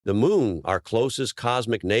The moon, our closest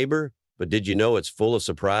cosmic neighbor, but did you know it's full of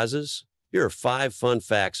surprises? Here are 5 fun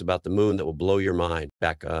facts about the moon that will blow your mind.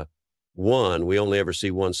 One, we only ever see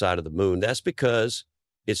one side of the moon. That's because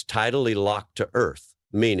it's tidally locked to Earth,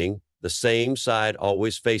 meaning the same side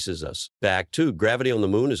always faces us. Fact 2, gravity on the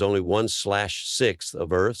moon is only 1/6th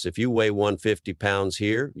of Earth's. If you weigh 150 pounds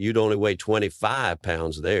here, you'd only weigh 25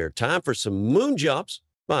 pounds there. Time for some moon jumps.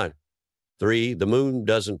 Fine. 3, the moon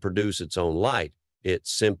doesn't produce its own light. It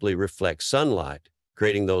simply reflects sunlight,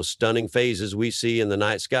 creating those stunning phases we see in the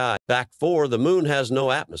night sky. Fact 4, the moon has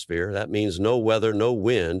no atmosphere. That means no weather, no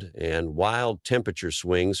wind, and wild temperature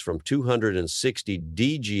swings from 260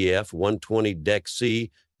 DGF, 120 dec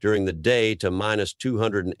C, during the day to minus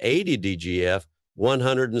 280 DGF,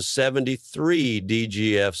 173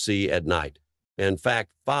 DGFC at night. And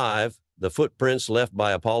fact 5, the footprints left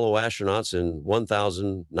by Apollo astronauts in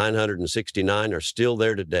 1969 are still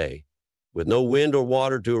there today. With no wind or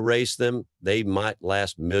water to erase them, they might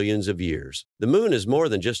last millions of years. The moon is more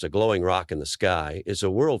than just a glowing rock in the sky. It's a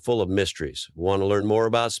world full of mysteries. Want to learn more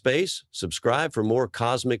about space? Subscribe for more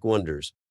cosmic wonders.